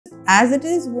As it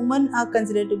is, women are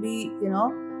considered to be,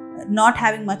 not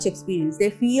having much experience. They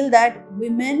feel that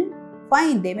women,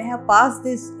 fine, they may have passed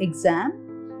this exam,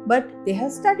 but they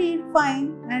have studied fine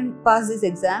and passed this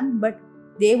exam, but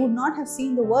they would not have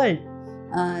seen the world.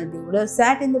 They would have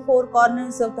sat in the four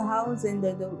corners of the house in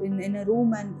a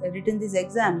room and written this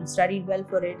exam, studied well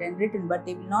for it and written, but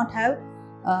they will not have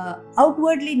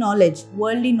outwardly knowledge,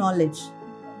 worldly knowledge.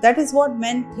 That is what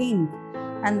men think,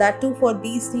 and that too for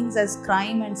these things as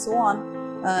crime and so on.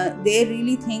 They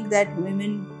really think that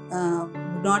women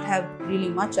would not have really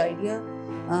much idea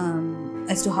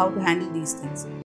as to how to handle these things.